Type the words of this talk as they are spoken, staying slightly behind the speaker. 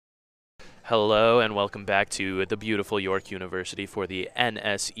Hello and welcome back to the beautiful York University for the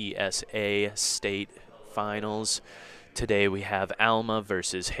NSESA State Finals. Today we have Alma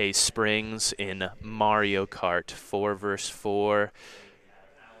versus Hay Springs in Mario Kart 4 vs 4.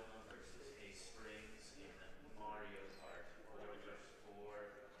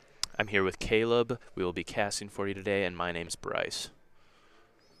 I'm here with Caleb. We will be casting for you today, and my name's Bryce.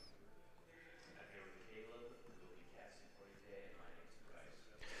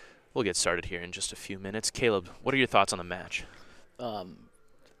 We'll get started here in just a few minutes. Caleb, what are your thoughts on the match?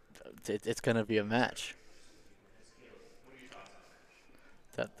 It's going to be a match.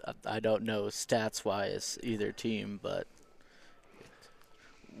 I don't know stats-wise either team, but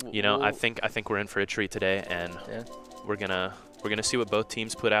you know, I think we're in for a treat today, and yeah. we're gonna see what both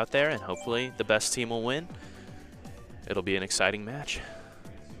teams put out there, and hopefully the best team will win. It'll be an exciting match.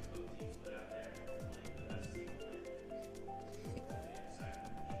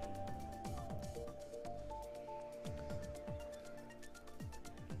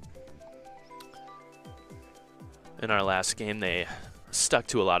 In our last game, they stuck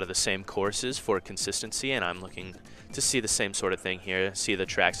to a lot of the same courses for consistency, and I'm looking to see the same sort of thing here, see the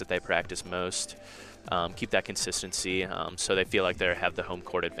tracks that they practice most, keep that consistency so they feel like they have the home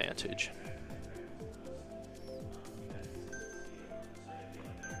court advantage.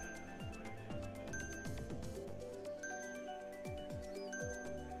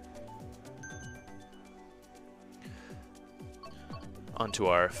 On to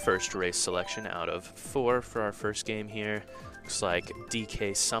our first race selection out of 4 for our first game here. Looks like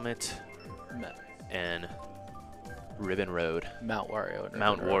DK Summit and Ribbon Road. Mount Wario.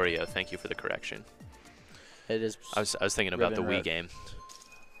 Mount Wario, thank you for the correction. It is. I was thinking about the Wii game.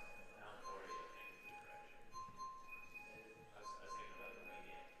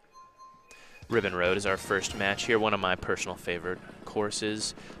 Ribbon Road is our first match here, one of my personal favorite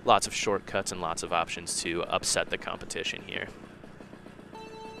courses. Lots of shortcuts and lots of options to upset the competition here.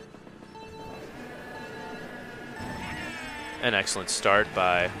 An excellent start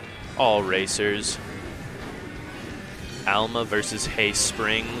by all racers. Alma versus Hay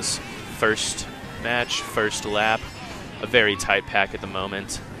Springs. First match, first lap. A very tight pack at the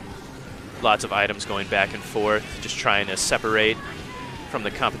moment. Lots of items going back and forth, just trying to separate from the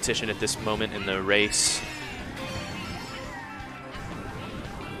competition at this moment in the race.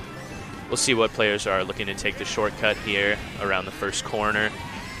 We'll see what players are looking to take the shortcut here around the first corner.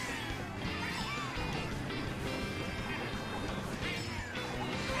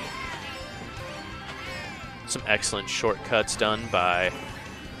 Some excellent shortcuts done by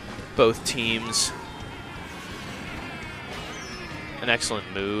both teams. An excellent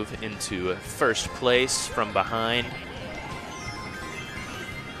move into first place from behind.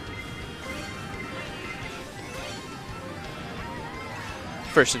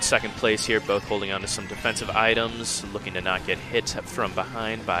 First and second place here, both holding on to some defensive items, looking to not get hit from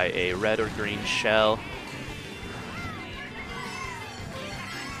behind by a red or green shell.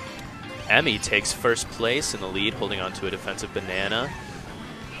 Emmy takes first place in the lead, holding on to a defensive banana.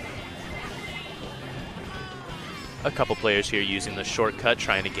 A couple players here using the shortcut,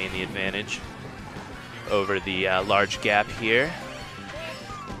 trying to gain the advantage over the large gap here.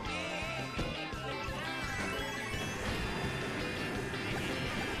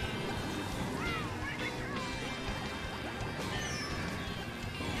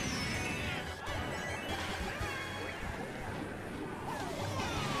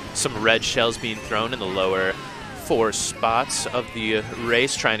 Some red shells being thrown in the lower 4 spots of the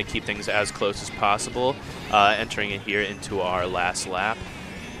race, trying to keep things as close as possible, entering it here into our last lap.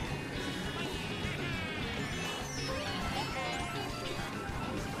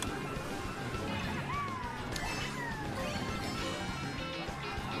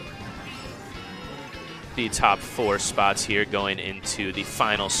 The top 4 spots here going into the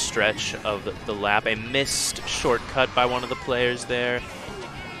final stretch of the lap. A missed shortcut by one of the players there.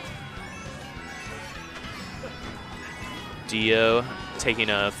 Dio taking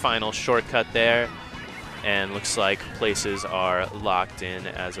a final shortcut there, and looks like places are locked in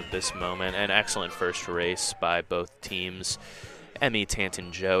as of this moment. An excellent first race by both teams. Emmy,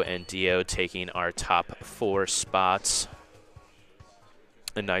 Tanton, Joe, and Dio taking our top 4 spots.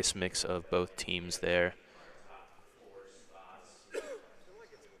 A nice mix of both teams there.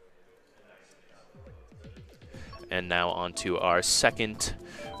 And now on to our second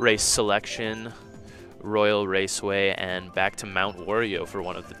race selection. Royal Raceway and back to Mount Wario for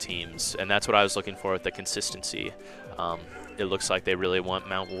one of the teams. And that's what I was looking for with the consistency. It looks like they really want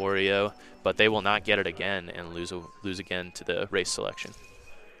Mount Wario, but they will not get it again and lose again to the race selection.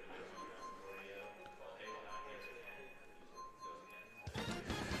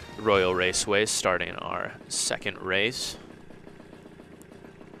 Royal Raceway starting our second race.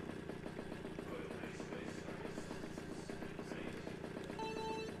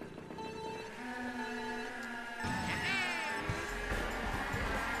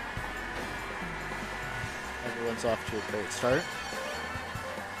 Everyone's off to a great start.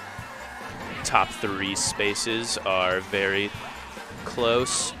 Top 3 spaces are very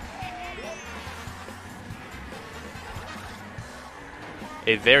close.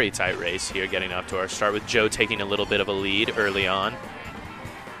 A very tight race here getting off to our start with Joe taking a little bit of a lead early on.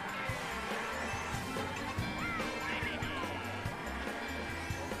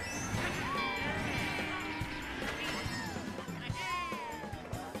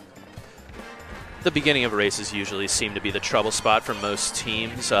 The beginning of races usually seem to be the trouble spot for most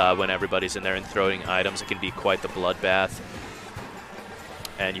teams. When everybody's in there and throwing items, it can be quite the bloodbath.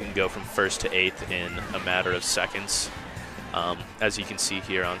 And you can go from 1st to 8th in a matter of seconds, as you can see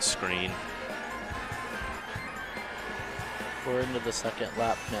here on screen. We're into the second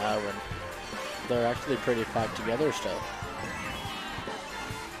lap now, and they're actually pretty packed together still.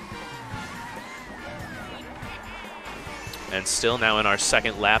 And still now in our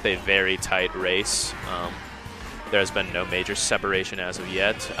second lap, a very tight race. There has been no major separation as of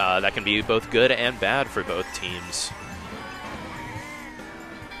yet. That can be both good and bad for both teams.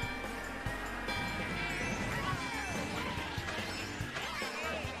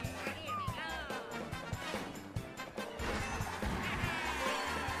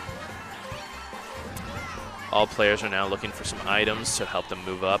 All players are now looking for some items to help them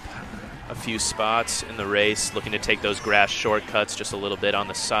move up a few spots in the race, looking to take those grass shortcuts just a little bit on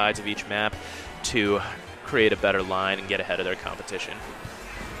the sides of each map to create a better line and get ahead of their competition.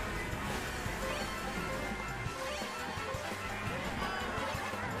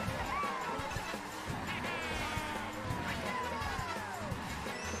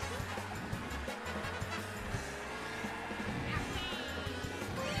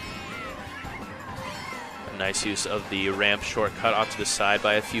 Nice use of the ramp shortcut off to the side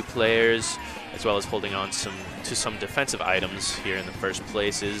by a few players, as well as holding on to some defensive items here in the first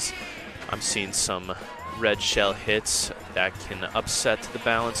places. I'm seeing some red shell hits that can upset the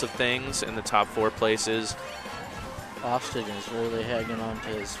balance of things in the top 4 places. Austin is really hanging on to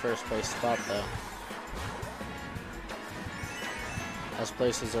his first place spot though, as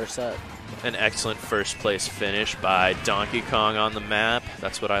places are set. An excellent first place finish by Donkey Kong on the map.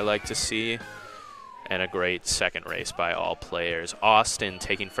 That's what I like to see. And a great second race by all players. Austin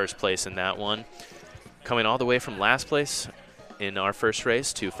taking first place in that one. Coming all the way from last place in our first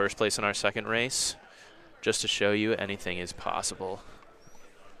race to first place in our second race. Just to show you anything is possible.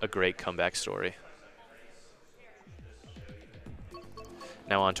 A great comeback story.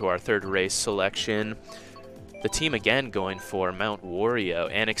 Now on to our third race selection. The team again going for Mount Wario,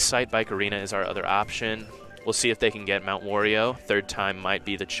 and Excite Bike Arena is our other option. We'll see if they can get Mount Wario. Third time might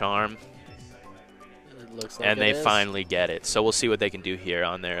be the charm. Looks like and they is. finally get it. So we'll see what they can do here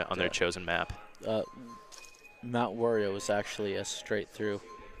on their chosen map. Mount Wario is actually a straight through.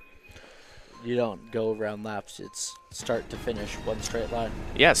 You don't go around laps. It's start to finish, one straight line.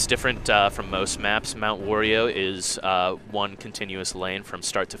 Yes, different from most maps. Mount Wario is one continuous lane from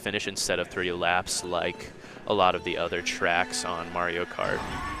start to finish instead of 3 laps like a lot of the other tracks on Mario Kart.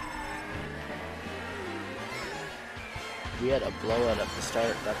 We had a blowout at the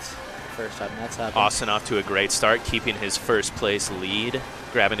start. That's first time that's happened. Austin off to a great start, keeping his first place lead,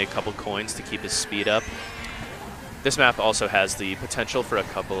 grabbing a couple coins to keep his speed up. This map also has the potential for a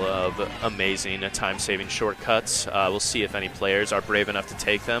couple of amazing time-saving shortcuts. We'll see if any players are brave enough to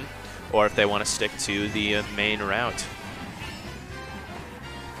take them or if they want to stick to the main route.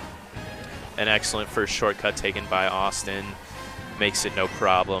 An excellent first shortcut taken by Austin. Makes it no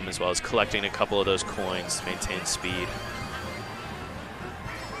problem, as well as collecting a couple of those coins to maintain speed.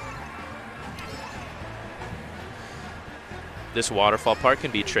 This waterfall part can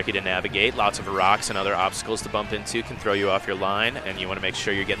be tricky to navigate. Lots of rocks and other obstacles to bump into can throw you off your line, and you want to make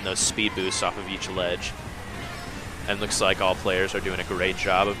sure you're getting those speed boosts off of each ledge. And looks like all players are doing a great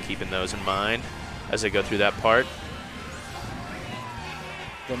job of keeping those in mind as they go through that part.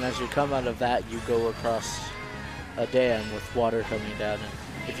 Then as you come out of that, you go across a dam with water coming down,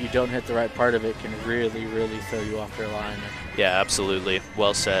 and if you don't hit the right part of it, it can really, really throw you off your line. Yeah, absolutely.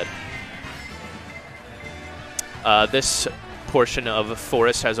 Well said. This portion of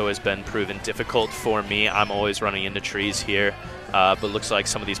forest has always been proven difficult for me. I'm always running into trees here, but looks like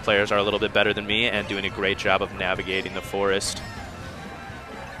some of these players are a little bit better than me and doing a great job of navigating the forest.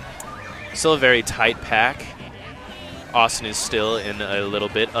 Still a very tight pack. Austin is still in a little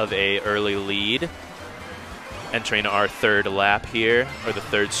bit of a early lead. Entering our third lap here, or the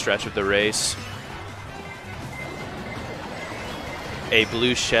third stretch of the race. A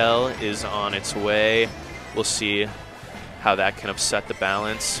blue shell is on its way. We'll see how that can upset the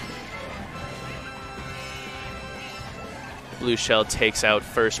balance. Blue shell takes out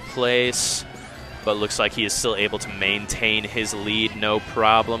first place, but looks like he is still able to maintain his lead, no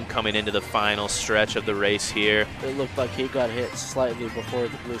problem, coming into the final stretch of the race here. It looked like he got hit slightly before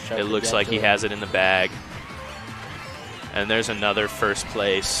the blue shell. It looks like he has it in the bag. And there's another first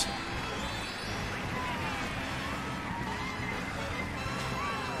place.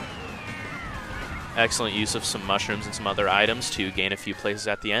 Excellent use of some mushrooms and some other items to gain a few places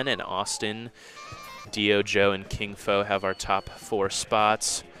at the end. And Austin, Dio, Joe, and King Fo have our top 4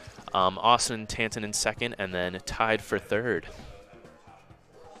 spots. Austin and Tanton in second, and then tied for third.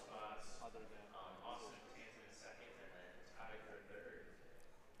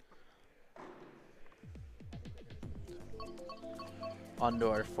 On to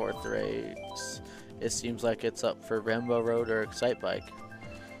our 4th race. It seems like it's up for Rainbow Road or Excite Bike.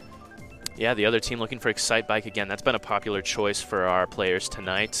 Yeah, the other team looking for Excite Bike again. That's been a popular choice for our players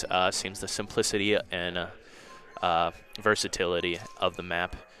tonight. Seems the simplicity and versatility of the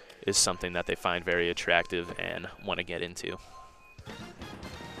map is something that they find very attractive and want to get into.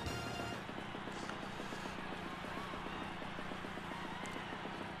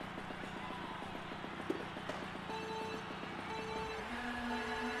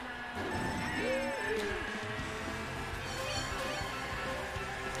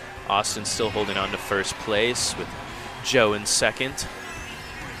 Austin still holding on to first place with Joe in second.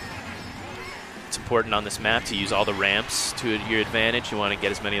 It's important on this map to use all the ramps to your advantage. You want to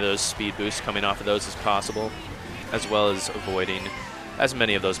get as many of those speed boosts coming off of those as possible, as well as avoiding as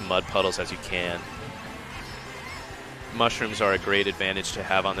many of those mud puddles as you can. Mushrooms are a great advantage to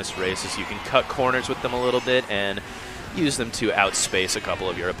have on this race, as you can cut corners with them a little bit and use them to outspace a couple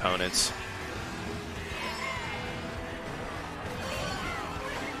of your opponents.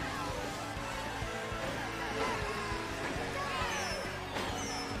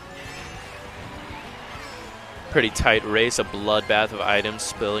 Pretty tight race, a bloodbath of items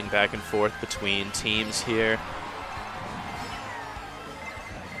spilling back and forth between teams here.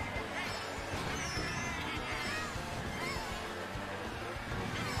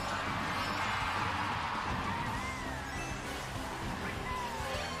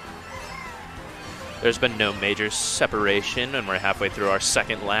 There's been no major separation, and we're halfway through our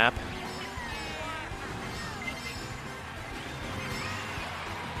second lap.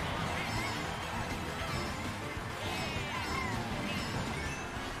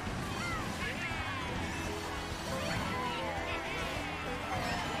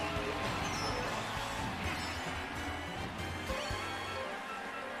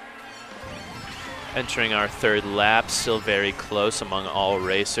 Entering our third lap, still very close among all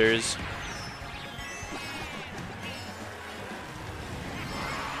racers.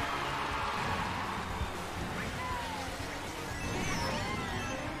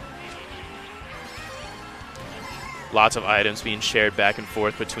 Lots of items being shared back and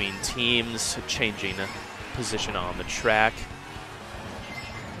forth between teams, changing position on the track.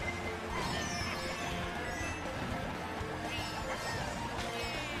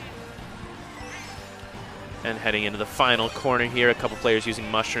 And heading into the final corner here, a couple players using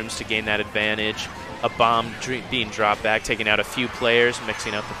mushrooms to gain that advantage. A bomb being dropped back, taking out a few players,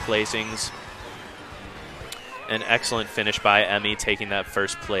 mixing up the placings. An excellent finish by Emmy, taking that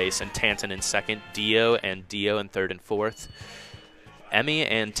first place, and Tanton in second, Dio in third and fourth. Emmy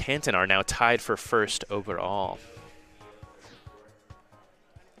and Tanton are now tied for first overall.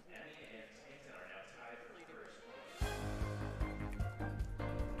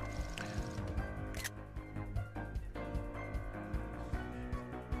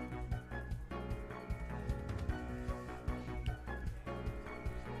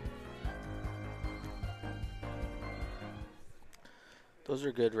 Those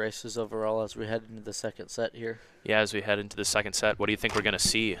are good races overall as we head into the second set here. Yeah, as we head into the second set, what do you think we're going to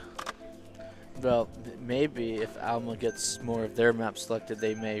see? Well, maybe if Alma gets more of their map selected,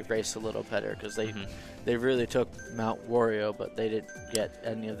 they may race a little better, because they really took Mount Wario, but they didn't get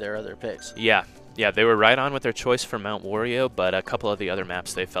any of their other picks. Yeah, they were right on with their choice for Mount Wario, but a couple of the other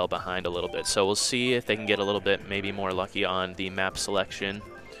maps they fell behind a little bit. So we'll see if they can get a little bit maybe more lucky on the map selection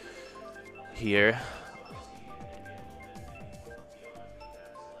here.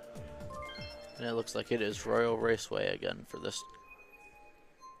 And it looks like it is Royal Raceway again for this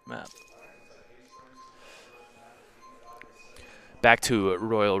map. Back to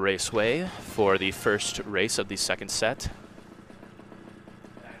Royal Raceway for the first race of the second set.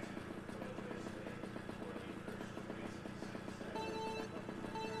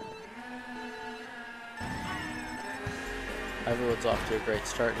 Everyone's off to a great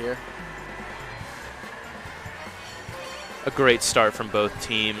start here. A great start from both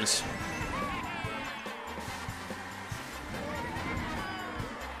teams.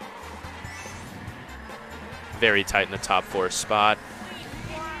 Very tight in the top 4 spot.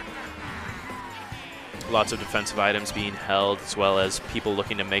 Lots of defensive items being held, as well as people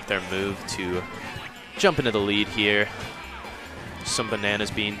looking to make their move to jump into the lead here. Some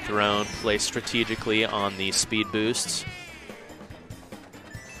bananas being thrown, placed strategically on the speed boosts.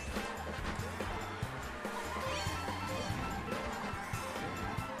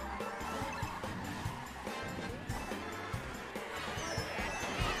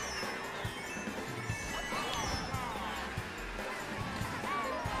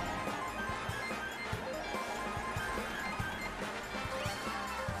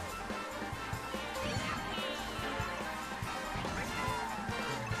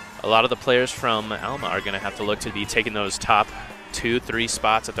 A lot of the players from Alma are going to have to look to be taking those top 2-3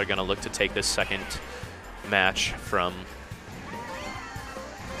 spots if they're going to look to take this second match from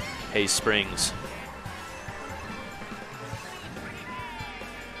Hayes Springs.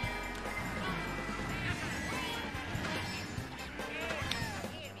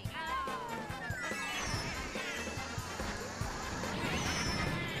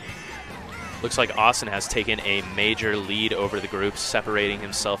 Looks like Austin has taken a major lead over the group, separating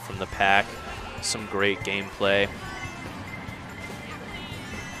himself from the pack. Some great gameplay.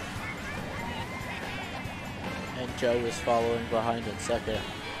 And Joe is following behind in second.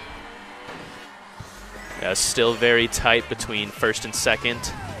 Yeah, still very tight between first and second.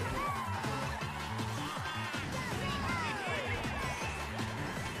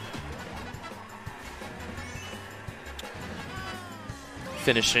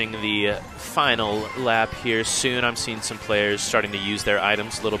 Finishing the final lap here soon. I'm seeing some players starting to use their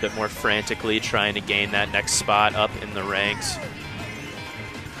items a little bit more frantically, trying to gain that next spot up in the ranks.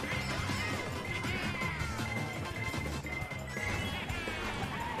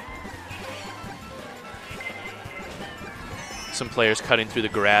 Some players cutting through the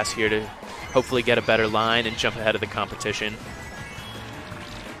grass here to hopefully get a better line and jump ahead of the competition.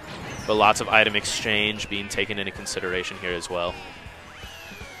 But lots of item exchange being taken into consideration here as well.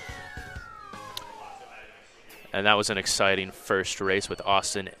 And that was an exciting first race with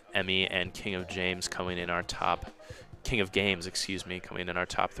Austin, Emmy, and King of Games, coming in our top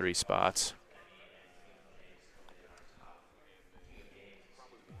 3 spots.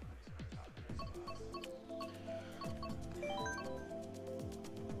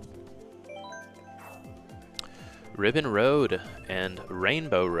 Ribbon Road and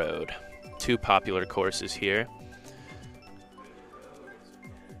Rainbow Road, 2 popular courses here.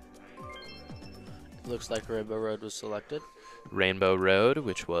 Looks like Rainbow Road was selected. Rainbow Road,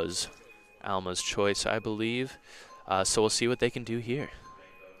 which was Alma's choice, I believe. So we'll see what they can do here.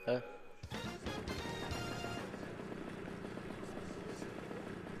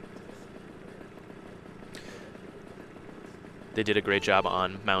 They did a great job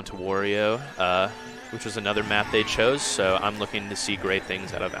on Mount Wario, which was another map they chose, so I'm looking to see great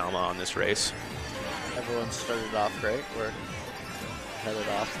things out of Alma on this race. Everyone started off great. We're headed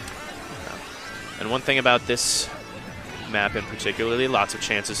off. And one thing about this map in particularly, lots of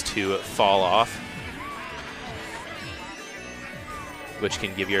chances to fall off, which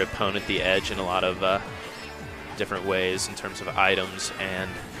can give your opponent the edge in a lot of different ways in terms of items and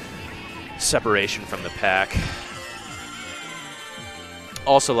separation from the pack.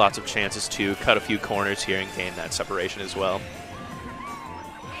 Also lots of chances to cut a few corners here and gain that separation as well.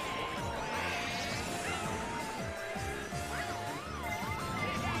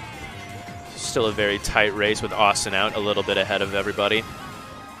 Still a very tight race with Austin out a little bit ahead of everybody.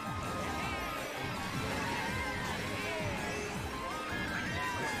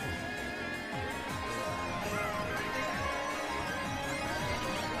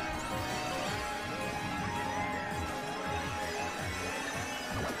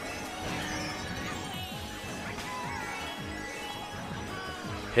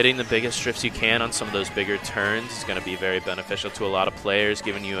 Hitting the biggest drifts you can on some of those bigger turns is going to be very beneficial to a lot of players,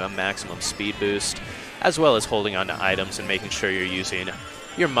 giving you a maximum speed boost, as well as holding on to items and making sure you're using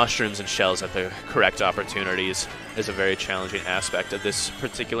your mushrooms and shells at the correct opportunities is a very challenging aspect of this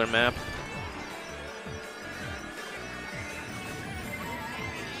particular map.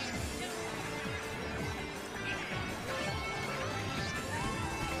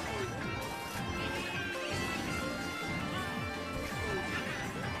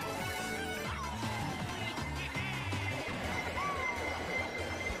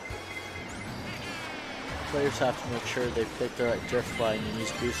 Players have to make sure they pick the right drift line and use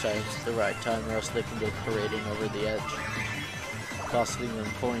boost items at the right time, or else they can go parading over the edge. costing them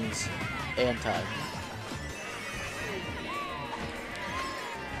coins and time.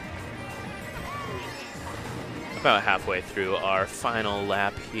 About halfway through our final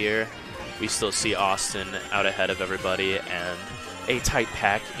lap here, we still see Austin out ahead of everybody and a tight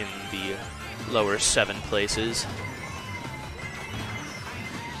pack in the lower 7 places.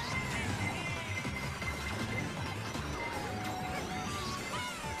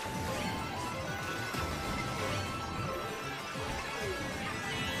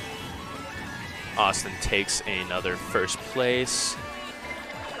 Austin takes another first place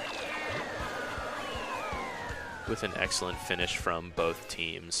with an excellent finish from both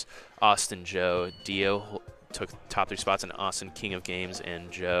teams. Austin, Joe, Dio took top 3 spots, and Austin, King of Games,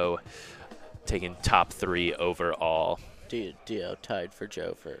 and Joe taking top 3 overall. Dio tied for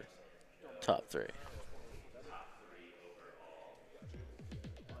Joe for top 3.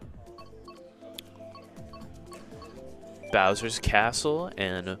 Bowser's Castle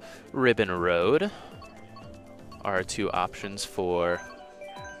and Ribbon Road are 2 options for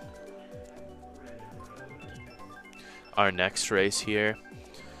our next race here.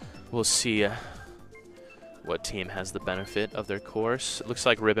 We'll see what team has the benefit of their course. It looks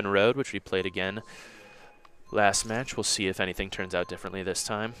like Ribbon Road, which we played again last match. We'll see if anything turns out differently this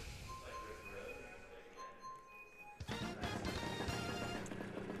time.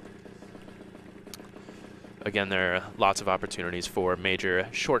 Again, there are lots of opportunities for major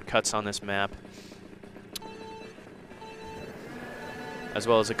shortcuts on this map, as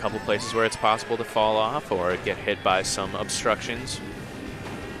well as a couple places where it's possible to fall off or get hit by some obstructions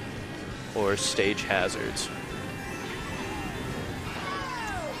or stage hazards.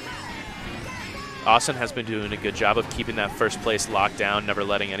 Austin has been doing a good job of keeping that first place locked down, never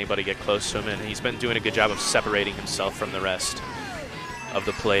letting anybody get close to him, and he's been doing a good job of separating himself from the rest of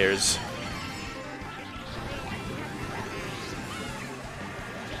the players.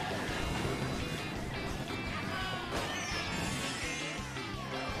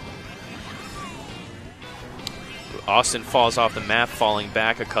 Austin falls off the map, falling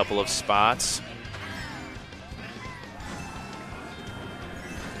back a couple of spots.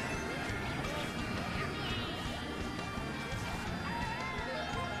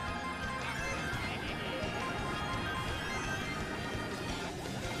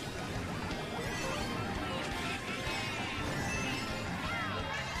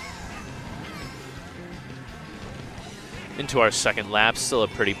 Into our second lap, still a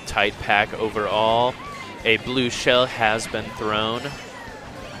pretty tight pack overall. A blue shell has been thrown.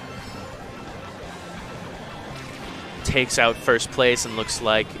 Takes out first place and looks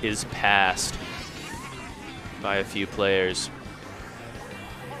like is passed by a few players.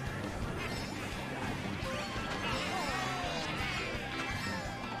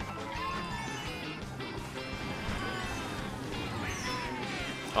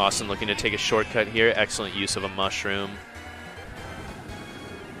 Austin looking to take a shortcut here. Excellent use of a mushroom.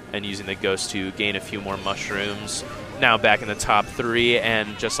 And using the ghost to gain a few more mushrooms. Now back in the top 3,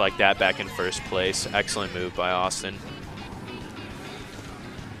 and just like that, back in first place. Excellent move by Austin.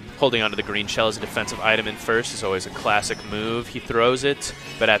 Holding onto the green shell as a defensive item in first is always a classic move. He throws it,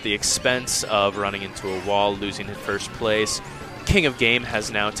 but at the expense of running into a wall, losing in first place. King of Game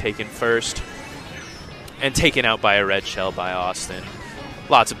has now taken first, and taken out by a red shell by Austin.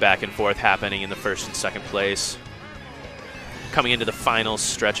 Lots of back and forth happening in the first and second place. Coming into the final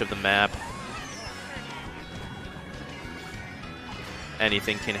stretch of the map.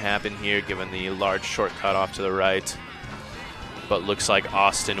 Anything can happen here given the large shortcut off to the right. But looks like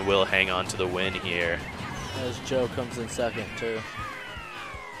Austin will hang on to the win here. As Joe comes in second too.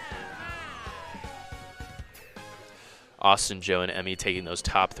 Austin, Joe, and Emmy taking those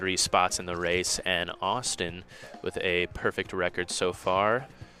top 3 spots in the race, and Austin with a perfect record so far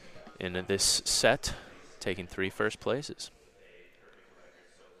in this set, taking 3 first places.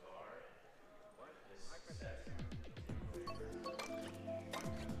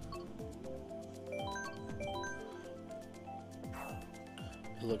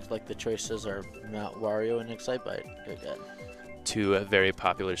 It looks like the choices are Mount Wario and Excitebike again. 2 very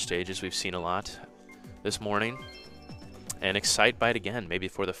popular stages we've seen a lot this morning. And Excitebike again, maybe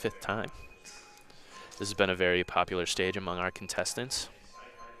for the 5th time. This has been a very popular stage among our contestants.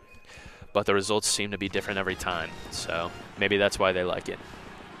 But the results seem to be different every time, so maybe that's why they like it.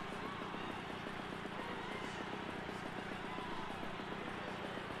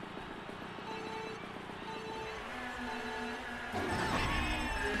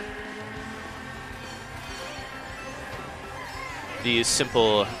 The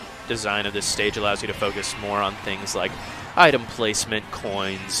simple design of this stage allows you to focus more on things like item placement,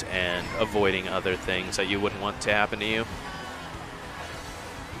 coins, and avoiding other things that you wouldn't want to happen to you.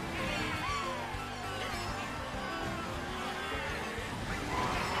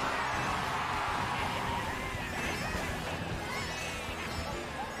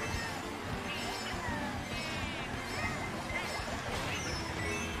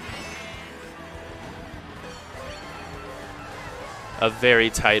 A very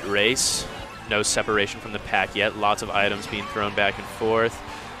tight race. No separation from the pack yet. Lots of items being thrown back and forth.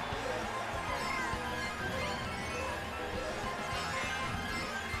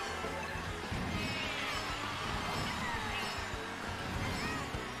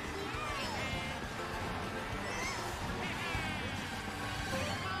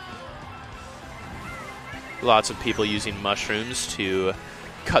 Lots of people using mushrooms to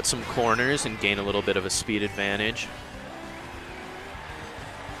cut some corners and gain a little bit of a speed advantage.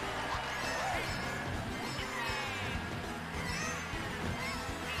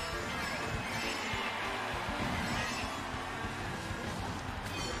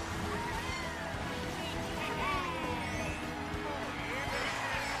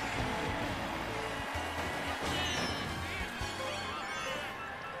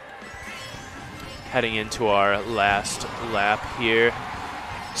 Heading into our last lap here.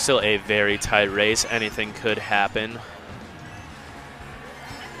 Still a very tight race. Anything could happen.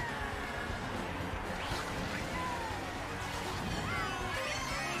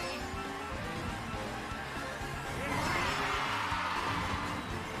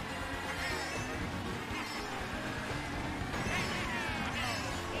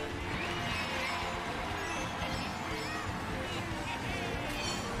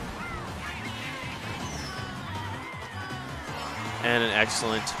 And an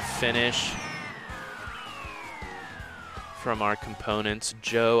excellent finish from our components.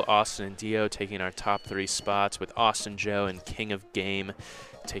 Joe, Austin, and Dio taking our top 3 spots, with Austin, Joe, and King of Game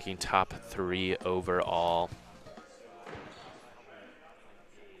taking top 3 overall.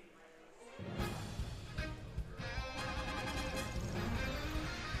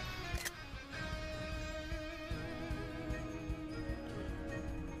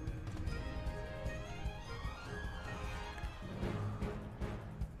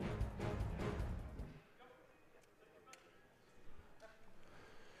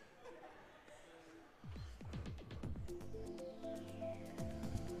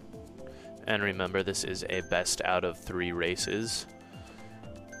 And remember, this is a best out of 3 races.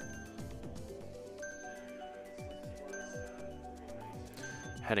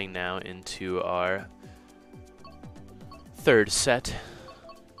 Heading now into our 3rd set.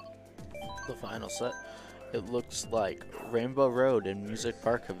 The final set. It looks like Rainbow Road and Music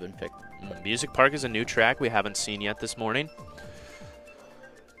Park have been picked. Music Park is a new track we haven't seen yet this morning.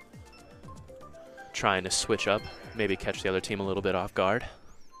 Trying to switch up, maybe catch the other team a little bit off guard.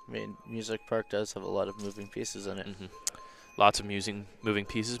 I mean, Music Park does have a lot of moving pieces in it. Lots of moving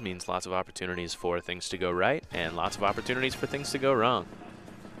pieces means lots of opportunities for things to go right and lots of opportunities for things to go wrong.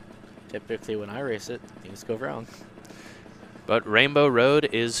 Typically when I race it, things go wrong. But Rainbow Road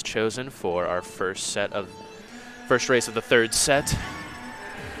is chosen for our first race of the 3rd set.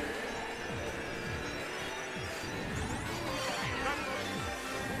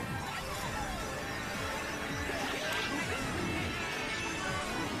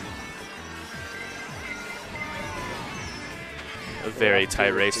 A very tight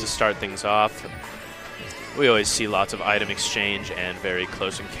race to start things off. We always see lots of item exchange and very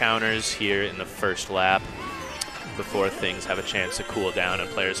close encounters here in the first lap before things have a chance to cool down and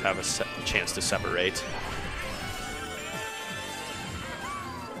players have a chance to separate.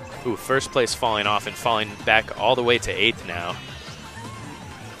 Ooh, first place falling off and falling back all the way to 8th now.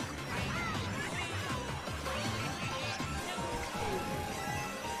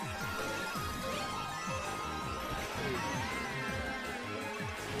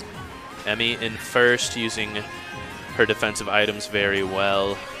 Emmy in first, using her defensive items very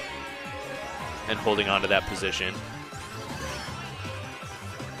well and holding on to that position.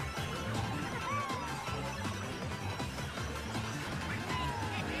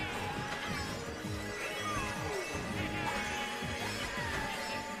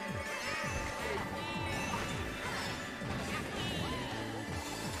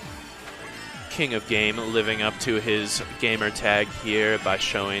 King of Game living up to his gamer tag here by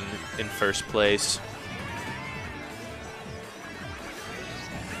showing in first place.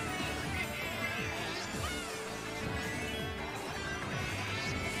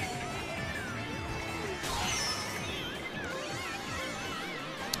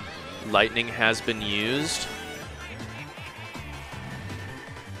 Lightning has been used.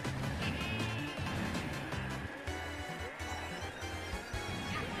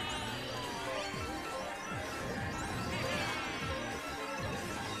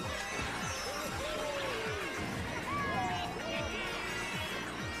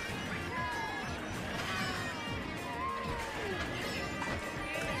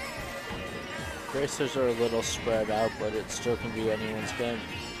 Racers are a little spread out, but it still can be anyone's game.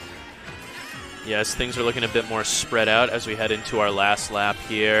 Yes, things are looking a bit more spread out as we head into our last lap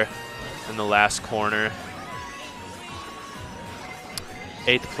here in the last corner.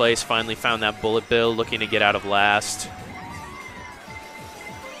 8th place, finally found that bullet bill, looking to get out of last.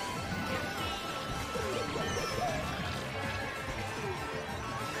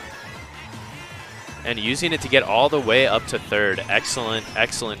 And using it to get all the way up to 3rd. Excellent,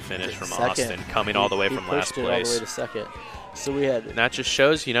 excellent finish from Austin, coming all the way from last place. All the way to 2nd. So we had. And that just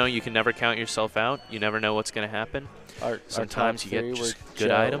shows, you know, you can never count yourself out. You never know what's going to happen. Sometimes you get just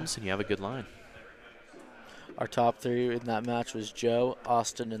good items and you have a good line. Our top 3 in that match was Joe,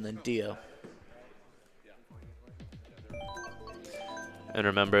 Austin, and then Dio. And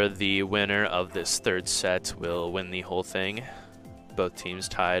remember, the winner of this 3rd set will win the whole thing. Both teams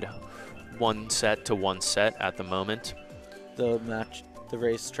tied 1 set to 1 set at the moment. The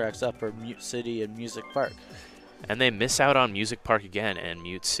race tracks up are Mute City and Music Park. And they miss out on Music Park again, and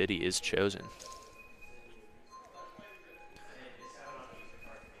Mute City is chosen.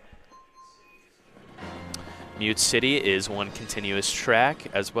 Mute City is one continuous track,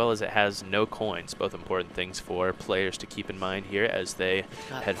 as well as it has no coins, both important things for players to keep in mind here as they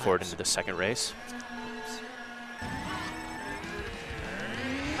head forward into the 2nd race.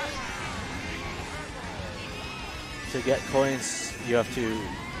 To get coins, you have to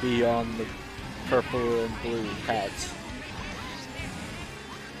be on the purple and blue pads.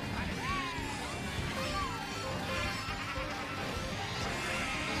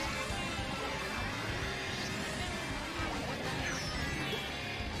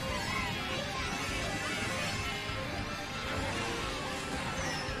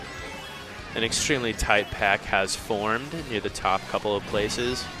 An extremely tight pack has formed near the top couple of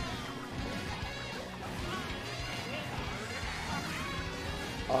places.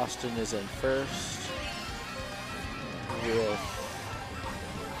 Austin is in 1st, with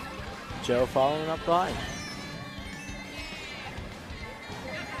Joe following up behind.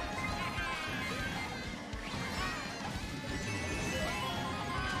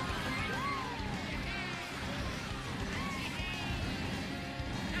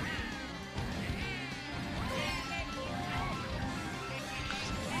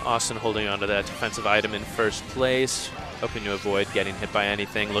 Austin holding onto that defensive item in 1st place, hoping to avoid getting hit by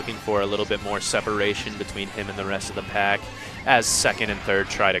anything, looking for a little bit more separation between him and the rest of the pack, as 2nd and 3rd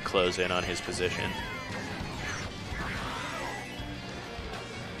try to close in on his position.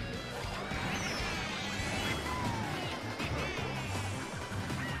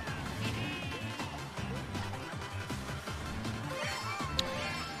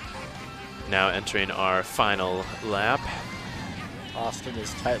 Now entering our final lap. Austin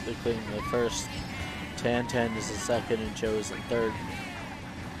is tightly clinging the 1st. Tan is the 2nd, and Joe is in 3rd.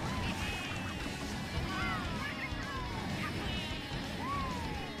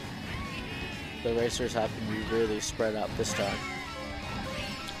 The racers happen to be really spread out this time.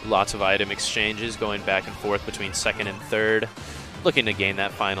 Lots of item exchanges going back and forth between 2nd and 3rd. Looking to gain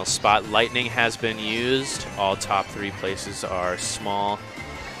that final spot. Lightning has been used. All top 3 places are small.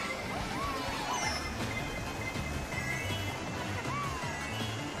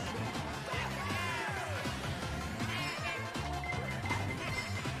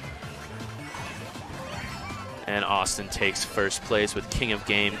 And Austin takes 1st place with King of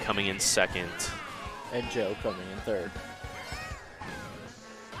Game coming in 2nd. And Joe coming in 3rd.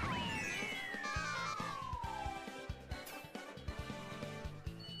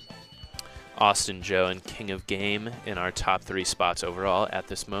 Austin, Joe, and King of Game in our top 3 spots overall at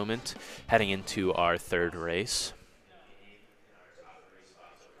this moment, heading into our 3rd race.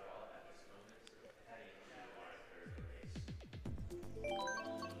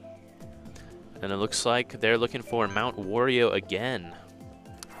 And it looks like they're looking for Mount Wario again,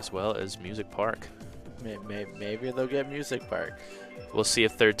 as well as Music Park. Maybe they'll get Music Park. We'll see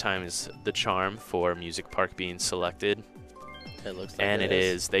if 3rd time is the charm for Music Park being selected. It looks like and it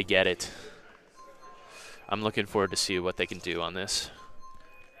is. They get it. I'm looking forward to see what they can do on this.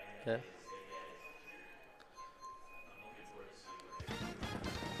 Okay.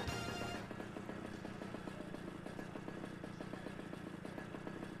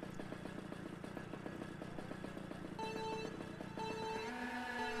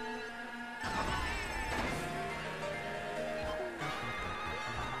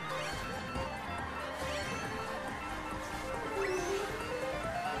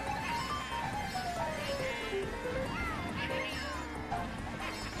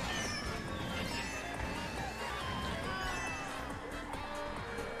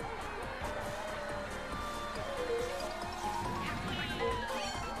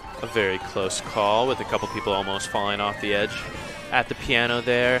 A very close call with a couple people almost falling off the edge at the piano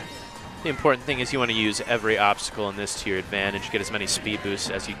there. The important thing is you want to use every obstacle in this to your advantage, get as many speed boosts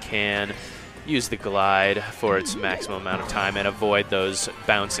as you can, use the glide for its maximum amount of time, and avoid those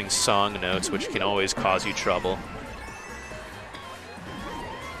bouncing song notes, which can always cause you trouble.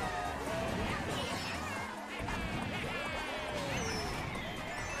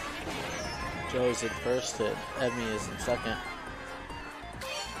 Joe's in first and Emmy is in second.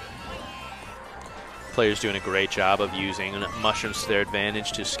 Players doing a great job of using mushrooms to their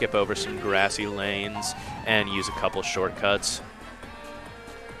advantage to skip over some grassy lanes and use a couple shortcuts.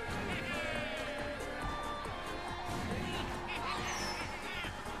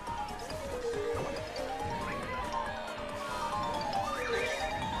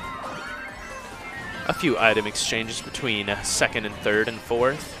 A few item exchanges between second and third and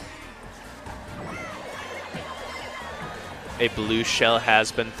fourth. A blue shell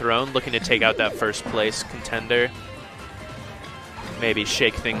has been thrown, looking to take out that first place contender. Maybe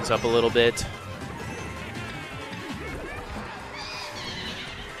shake things up a little bit.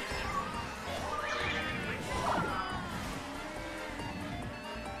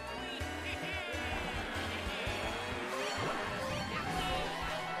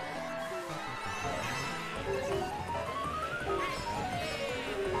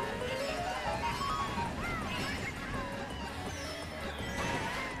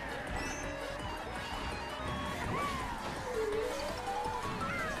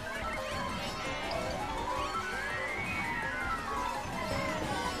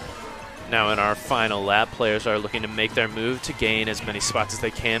 Now in our final lap, players are looking to make their move to gain as many spots as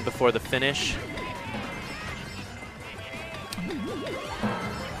they can before the finish.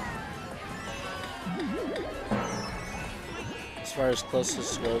 As far as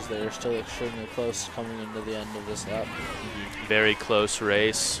closest goes, they are still extremely close coming into the end of this lap. Very close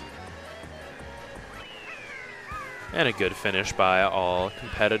race. And a good finish by all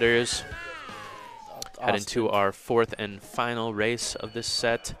competitors. Head into our fourth and final race of this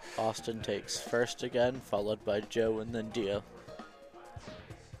set. Austin takes first again, followed by Joe and then Dio.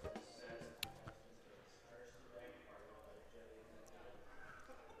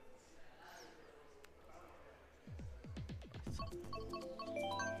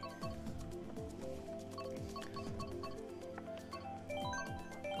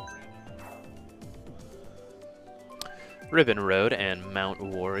 Ribbon Road and Mount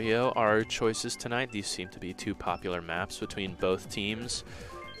Wario are choices tonight. These seem to be two popular maps between both teams.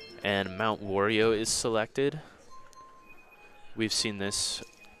 And Mount Wario is selected. We've seen this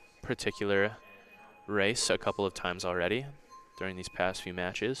particular race a couple of times already during these past few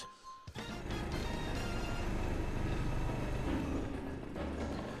matches.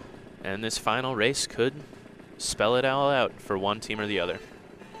 And this final race could spell it all out for one team or the other.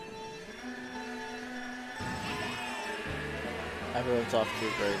 Everyone's off to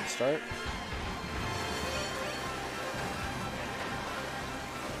a great start.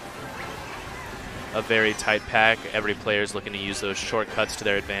 A very tight pack. Every player is looking to use those shortcuts to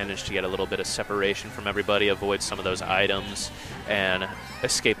their advantage to get a little bit of separation from everybody, avoid some of those items, and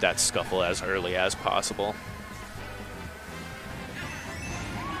escape that scuffle as early as possible.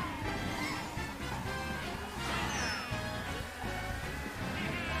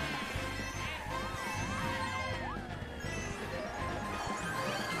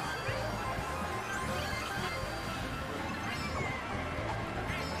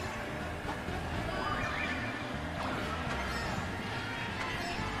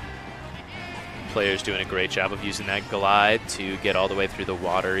 Players doing a great job of using that glide to get all the way through the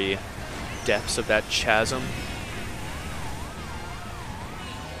watery depths of that chasm.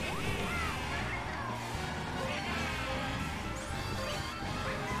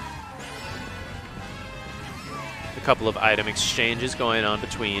 A couple of item exchanges going on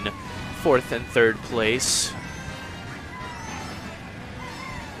between fourth and third place.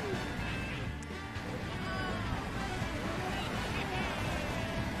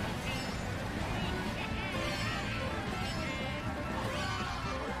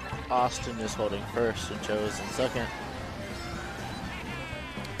 Austin is holding first and Joe is in second.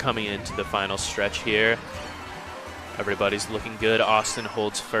 Coming into the final stretch here. Everybody's looking good. Austin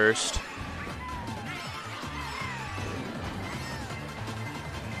holds first.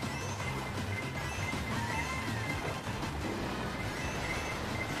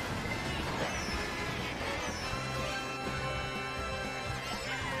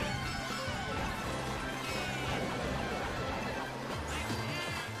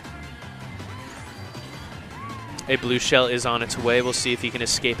 A blue shell is on its way. We'll see if he can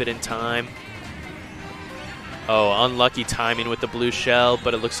escape it in time. Oh, unlucky timing with the blue shell,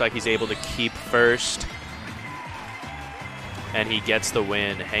 but it looks like he's able to keep first. And he gets the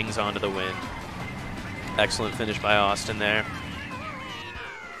win, hangs on to the win. Excellent finish by Austin there.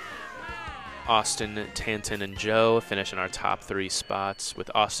 Austin, Tanton, and Joe finish in our top 3 spots, with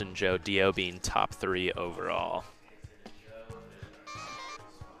Austin, Joe, Dio being top 3 overall.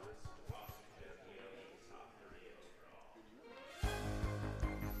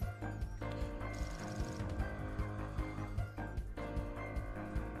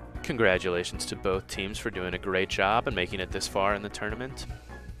 Congratulations to both teams for doing a great job and making it this far in the tournament.